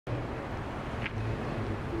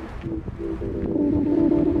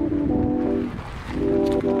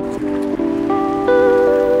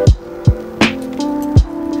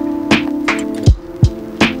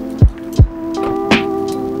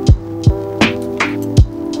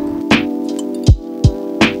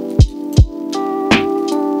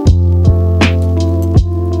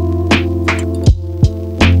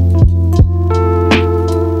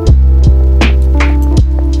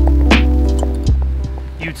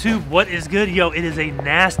What is good? Yo, it is a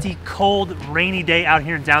nasty, cold, rainy day out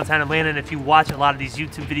here in downtown Atlanta, and if you watch a lot of these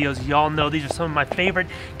YouTube videos, y'all know these are some of my favorite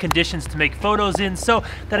conditions to make photos in, so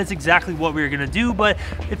that is exactly what we're gonna do. But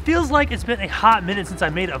it feels like it's been a hot minute since I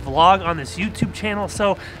made a vlog on this YouTube channel,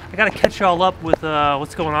 so I gotta catch y'all up with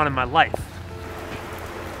what's going on in my life.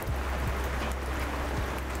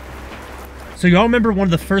 So y'all remember one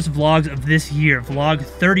of the first vlogs of this year, vlog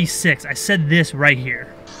 36, I said this right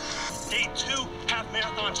here. Day 2, half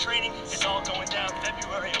marathon training, it's all going down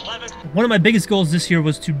February 11th. One of my biggest goals this year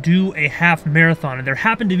was to do a half marathon, and there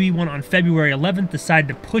happened to be one on February 11th. Decided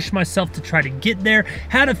to push myself to try to get there.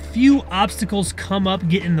 Had a few obstacles come up,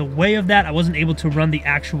 get in the way of that. I wasn't able to run the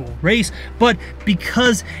actual race, but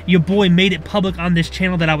because your boy made it public on this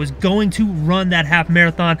channel that I was going to run that half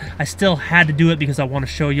marathon, I still had to do it because I want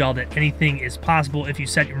to show y'all that anything is possible if you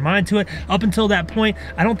set your mind to it. Up until that point,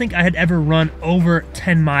 I don't think I had ever run over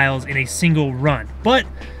 10 miles in a single run, but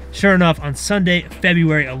sure enough, on Sunday,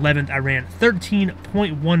 February 11th, I ran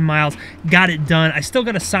 13.1 miles, got it done. I still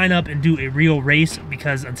got to sign up and do a real race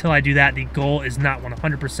because until I do that, the goal is not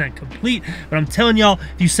 100% complete. But I'm telling y'all,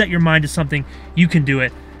 if you set your mind to something, you can do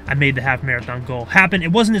it. I made the half marathon goal happen.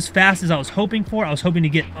 It wasn't as fast as I was hoping for. I was hoping to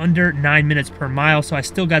get under 9 minutes per mile, so I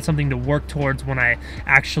still got something to work towards when I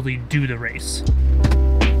actually do the race.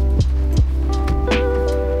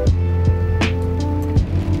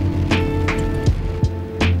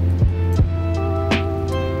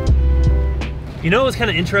 You know what was kind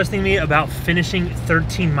of interesting to me about finishing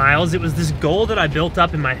 13 miles? It was this goal that I built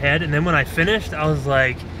up in my head, and then when I finished, I was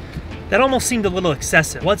like, that almost seemed a little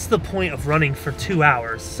excessive. What's the point of running for 2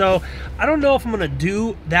 hours? So I don't know if I'm gonna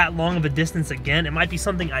do that long of a distance again. It might be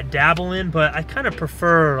something I dabble in, but I kind of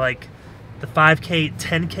prefer like the 5K,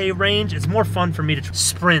 10K range. It's more fun for me to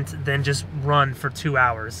sprint than just run for 2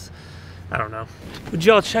 hours. I don't know. Would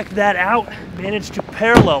y'all check that out? Managed to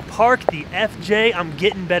parallel park the FJ. I'm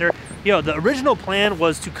getting better. Yo, the original plan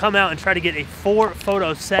was to come out and try to get a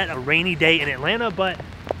 4-photo set a rainy day in Atlanta, but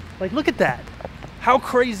like, look at that. How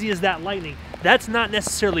crazy is that lightning? That's not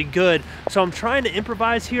necessarily good. So I'm trying to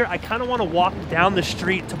improvise here. I kind of want to walk down the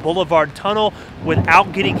street to Boulevard Tunnel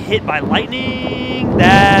without getting hit by lightning.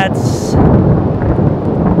 That's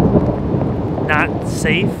not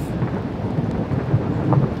safe.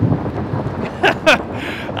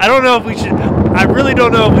 I don't know if we should, I really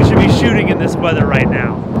don't know if we should be shooting in this weather right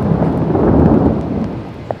now.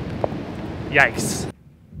 Yikes.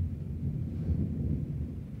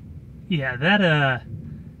 Yeah, that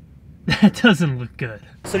doesn't look good.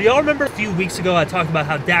 So do y'all remember a few weeks ago I talked about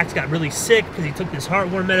how Dax got really sick because he took this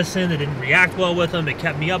heartworm medicine that didn't react well with him. It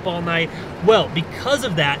kept me up all night. Well, because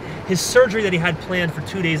of that, his surgery that he had planned for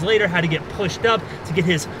 2 days later had to get pushed up to get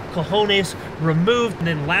his cojones removed. And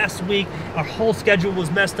then last week, our whole schedule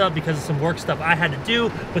was messed up because of some work stuff I had to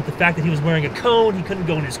do. But the fact that he was wearing a cone, he couldn't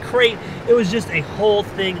go in his crate. It was just a whole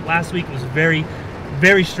thing. Last week was very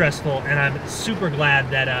stressful, and I'm super glad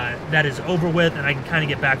that that is over with and I can kind of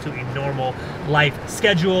get back to a normal life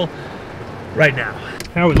schedule right now.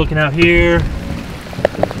 How are we looking out here?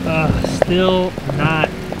 Still not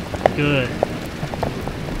good.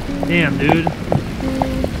 Damn, dude.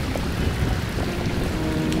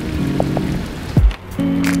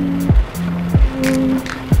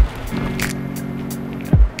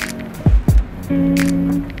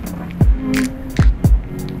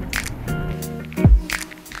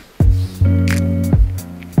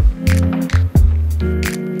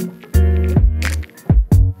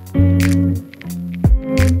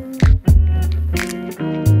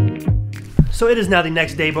 So it is now the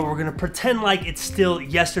next day, but we're gonna pretend like it's still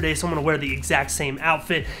yesterday, so I'm gonna wear the exact same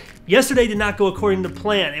outfit. Yesterday did not go according to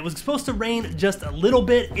plan. It was supposed to rain just a little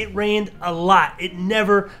bit. It rained a lot. It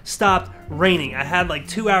never stopped raining. I had like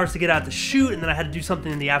 2 hours to get out to shoot, and then I had to do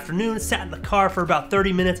something in the afternoon. Sat in the car for about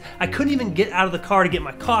 30 minutes. I couldn't even get out of the car to get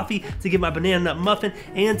my coffee, to get my banana nut muffin,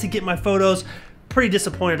 and to get my photos. Pretty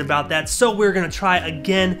disappointed about that, so we're gonna try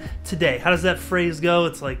again today. How does that phrase go?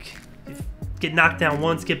 It's like, get knocked down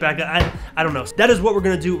once, get back up. I don't know. That is what we're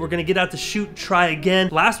gonna do. We're gonna get out to shoot, try again.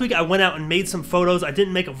 Last week I went out and made some photos. I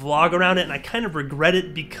didn't make a vlog around it, and I kind of regret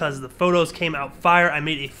it because the photos came out fire. I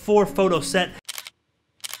made a 4-photo set.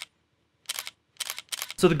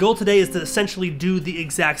 So the goal today is to essentially do the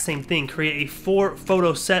exact same thing, create a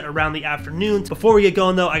 4-photo set around the afternoon. Before we get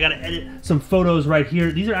going though, I gotta edit some photos right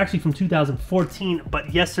here. These are actually from 2014,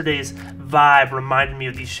 but yesterday's vibe reminded me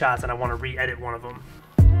of these shots and I wanna re-edit one of them.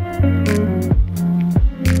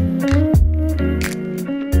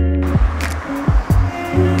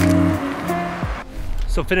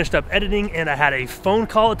 So finished up editing and I had a phone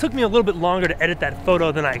call. It took me a little bit longer to edit that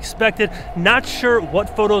photo than I expected. Not sure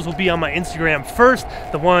what photos will be on my Instagram first,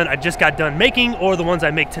 the one I just got done making or the ones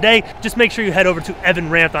I make today. Just make sure you head over to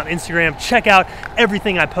Ranft on Instagram, check out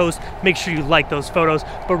everything I post, make sure you like those photos.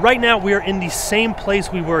 But right now we are in the same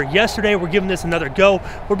place we were yesterday. We're giving this another go.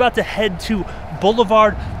 We're about to head to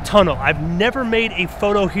Boulevard Tunnel. I've never made a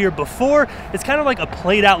photo here before. It's kind of like a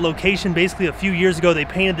played out location. Basically a few years ago they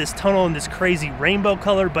painted this tunnel in this crazy rainbow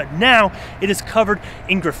color, but now it is covered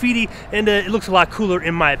in graffiti and it looks a lot cooler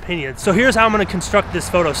in my opinion. So here's how I'm going to construct this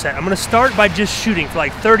photo set. I'm going to start by just shooting for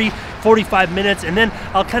like 30-45 minutes and then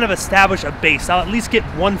I'll kind of establish a base. I'll at least get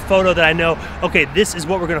one photo that I know, okay, this is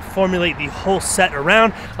what we're going to formulate the whole set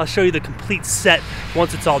around. I'll show you the complete set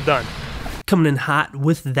once it's all done. Coming in hot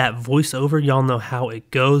with that voiceover, y'all know how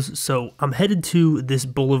it goes. So I'm headed to this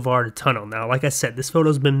Boulevard Tunnel. Now, like I said, this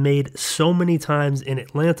photo's been made so many times in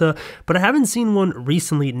Atlanta, but I haven't seen one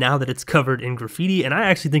recently now that it's covered in graffiti, and I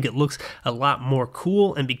actually think it looks a lot more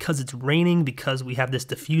cool. And because it's raining, because we have this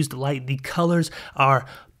diffused light, the colors are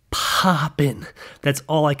popping. That's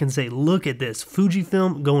all I can say. Look at this.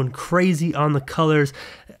 Fujifilm going crazy on the colors.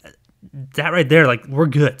 That right there, like, we're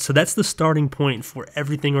good. So that's the starting point for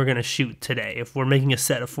everything we're going to shoot today. If we're making a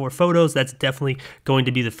set of 4 photos, that's definitely going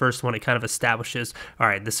to be the first one. It kind of establishes, all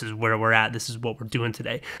right, this is where we're at. This is what we're doing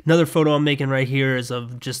today. Another photo I'm making right here is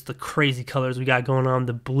of just the crazy colors we got going on,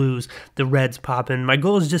 the blues, the reds popping. My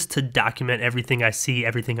goal is just to document everything I see,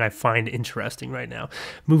 everything I find interesting right now.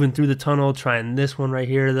 Moving through the tunnel, trying this one right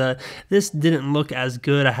here. This didn't look as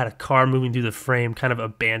good. I had a car moving through the frame, kind of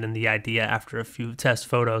abandoned the idea after a few test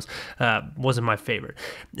photos. Wasn't my favorite.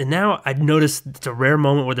 And now I noticed it's a rare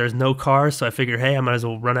moment where there's no cars, so I figured, hey, I might as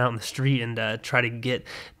well run out in the street and try to get,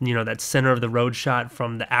 you know, that center of the road shot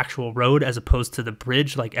from the actual road as opposed to the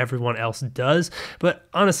bridge like everyone else does. But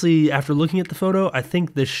honestly, after looking at the photo, I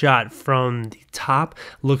think the shot from the top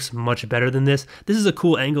looks much better than this. This is a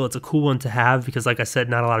cool angle. It's a cool one to have because, like I said,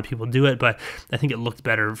 not a lot of people do it, but I think it looked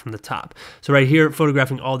better from the top. So right here,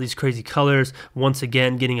 photographing all these crazy colors, once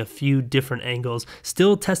again, getting a few different angles,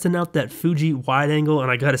 still testing out that Fuji wide angle, and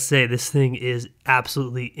I gotta say, this thing is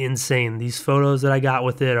absolutely insane. These photos that I got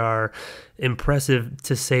with it are impressive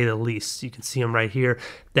to say the least. You can see them right here.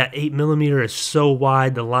 That 8mm is so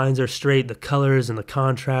wide, the lines are straight, the colors and the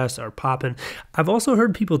contrast are popping. I've also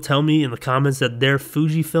heard people tell me in the comments that their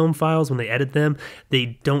Fujifilm files, when they edit them,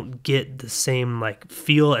 they don't get the same like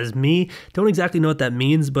feel as me. Don't exactly know what that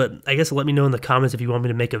means, but I guess let me know in the comments if you want me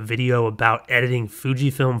to make a video about editing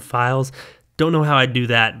Fujifilm files. Don't know how I do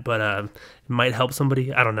that, but it might help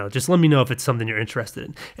somebody. I don't know. Just let me know if it's something you're interested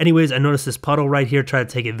in. Anyways, I noticed this puddle right here. Try to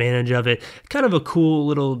take advantage of it. Kind of a cool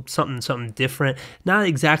little something different. Not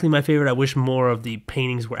exactly my favorite. I wish more of the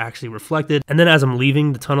paintings were actually reflected. And then as I'm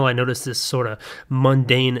leaving the tunnel, I noticed this sort of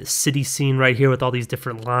mundane city scene right here with all these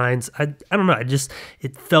different lines. I don't know.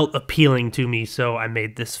 It felt appealing to me, so I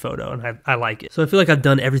made this photo, and I like it. So I feel like I've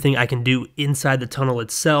done everything I can do inside the tunnel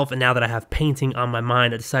itself, and now that I have painting on my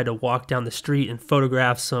mind, I decided to walk down the street and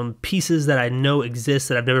photograph some pieces that I know exist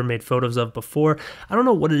that I've never made photos of before. I don't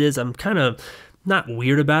know what it is. I'm kind of not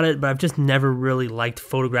weird about it, but I've just never really liked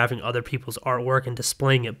photographing other people's artwork and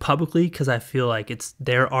displaying it publicly because I feel like it's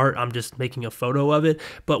their art. I'm just making a photo of it.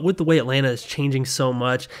 But with the way Atlanta is changing so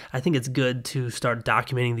much, I think it's good to start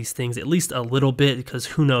documenting these things at least a little bit because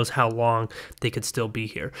who knows how long they could still be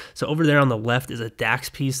here. So over there on the left is a Dax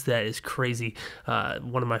piece that is crazy,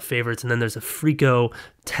 one of my favorites. And then there's a Frico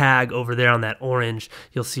tag over there on that orange.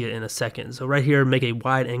 You'll see it in a second. So right here, make a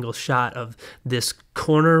wide angle shot of this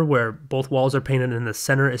corner where both walls are painted and the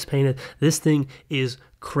center is painted. This thing is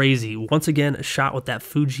crazy. Once again, a shot with that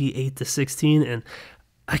Fuji 8-16, and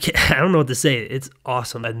I don't know what to say. It's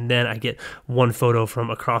awesome. And then I get one photo from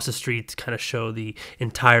across the street to kind of show the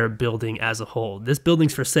entire building as a whole. This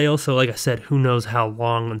building's for sale, so like I said, who knows how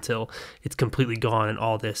long until it's completely gone and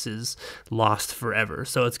all this is lost forever.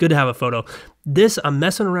 So it's good to have a photo. I'm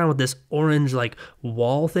messing around with this orange like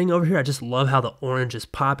wall thing over here. I just love how the orange is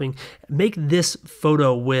popping. Make this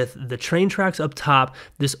photo with the train tracks up top,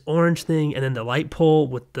 this orange thing, and then the light pole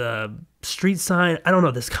with the street sign. I don't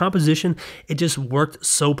know, this composition, it just worked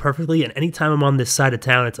so perfectly. And anytime I'm on this side of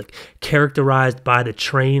town, it's like characterized by the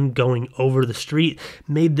train going over the street.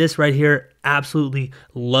 Made this right here, absolutely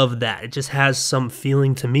love that. It just has some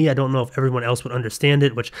feeling to me. I don't know if everyone else would understand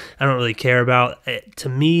it, which I don't really care about. To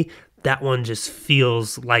me, that one just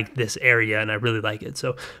feels like this area, and I really like it.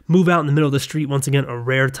 So move out in the middle of the street. Once again, a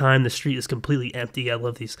rare time. The street is completely empty. I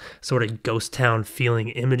love these sort of ghost town feeling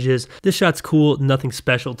images. This shot's cool, nothing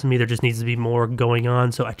special to me. There just needs to be more going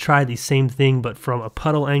on. So I tried the same thing, but from a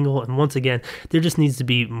puddle angle. And once again, there just needs to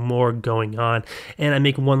be more going on. And I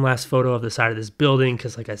make one last photo of the side of this building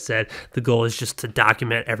because, like I said, the goal is just to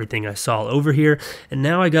document everything I saw over here. And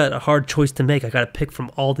now I got a hard choice to make. I got to pick from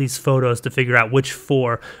all these photos to figure out which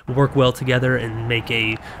 4 work well together and make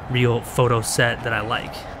a real photo set that I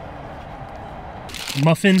like.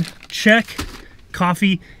 Muffin, check.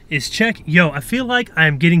 Coffee is check. Yo, I feel like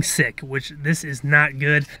I'm getting sick, which this is not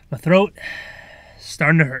good. My throat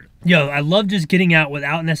starting to hurt. Yo, I love just getting out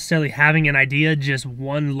without necessarily having an idea, just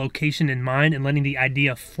one location in mind and letting the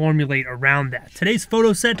idea formulate around that. Today's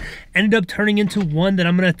photo set ended up turning into one that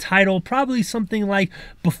I'm going to title probably something like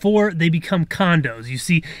Before They Become Condos. You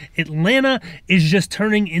see, Atlanta is just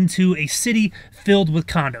turning into a city filled with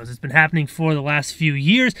condos. It's been happening for the last few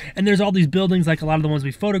years, and there's all these buildings, like a lot of the ones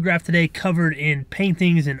we photographed today, covered in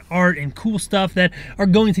paintings and art and cool stuff that are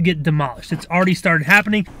going to get demolished. It's already started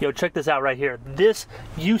happening. Yo, check this out right here. This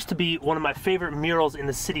used to be one of my favorite murals in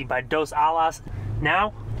the city by Dos Alas.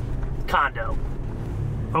 Now, condo.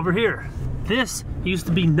 Over here, this used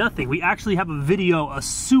to be nothing. We actually have a video a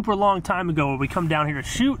super long time ago where we come down here to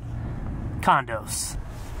shoot condos.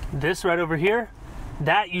 This right over here,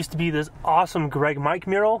 that used to be this awesome Greg Mike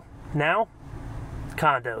mural. Now,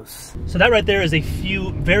 condos. So that right there is a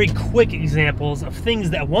few very quick examples of things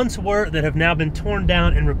that once were that have now been torn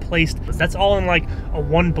down and replaced. That's all in like a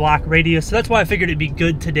 1-block radius. So that's why I figured it'd be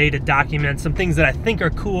good today to document some things that I think are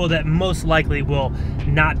cool that most likely will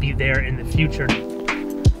not be there in the future.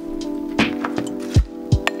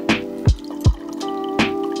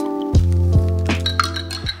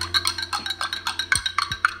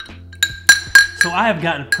 So I have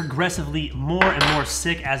gotten progressively more and more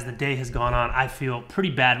sick as the day has gone on. I feel pretty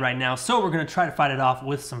bad right now, so we're gonna try to fight it off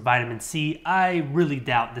with some vitamin C. I really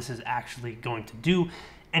doubt this is actually going to do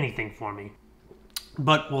anything for me,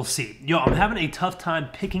 but we'll see. Yo, I'm having a tough time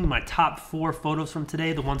picking my top 4 photos from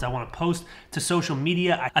today, the ones I want to post to social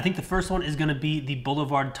media. I think the first one is going to be the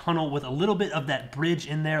Boulevard Tunnel with a little bit of that bridge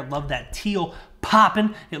in there. Love that teal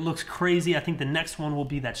popping. It looks crazy. I think the next one will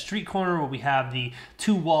be that street corner where we have the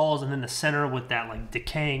 2 walls and then the center with that like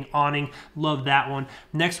decaying awning. Love that one.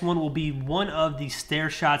 Next one will be one of the stair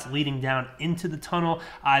shots leading down into the tunnel,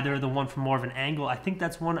 either the one from more of an angle, I think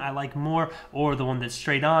that's one I like more, or the one that's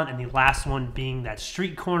straight on, and the last one being that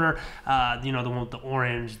street corner, you know, the one with the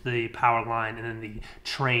orange, the power line, and then the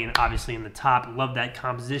train obviously in the top. Love that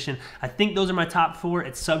composition. I think those are my top 4.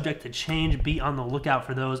 It's subject to change. Be on the lookout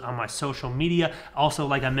for those on my social media. Also,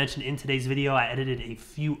 like I mentioned in today's video, I edited a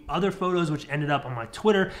few other photos which ended up on my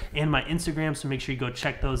Twitter and my Instagram, so make sure you go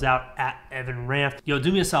check those out at Evan Ranft. Yo,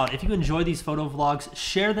 do me a solid. If you enjoy these photo vlogs,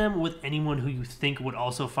 share them with anyone who you think would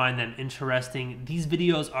also find them interesting. These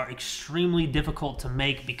videos are extremely difficult to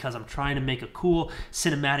make because I'm trying to make a cool,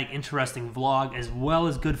 cinematic, interesting vlog, as well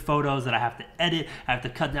as good photos that I have to edit. I have to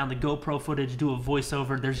cut down the GoPro footage, do a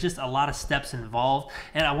voiceover. There's just a lot of steps involved,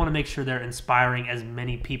 and I want to make sure they're inspiring as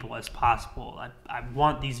many people as possible. I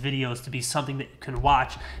want these videos to be something that you can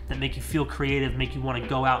watch that make you feel creative, make you want to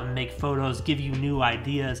go out and make photos, give you new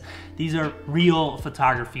ideas. These are real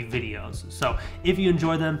photography videos. So if you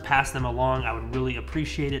enjoy them, pass them along. I would really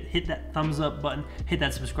appreciate it. Hit that thumbs up button, hit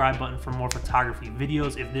that subscribe button for more photography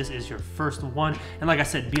videos if this is your first one. And like I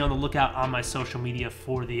said, be on the lookout on my social media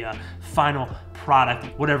for the final product,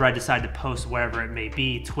 whatever I decide to post, wherever it may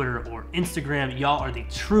be, Twitter or Instagram. Y'all are the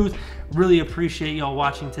truth. Really appreciate y'all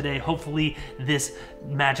watching today. Hopefully this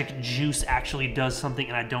magic juice actually does something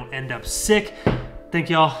and I don't end up sick. Thank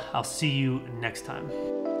y'all. I'll see you next time.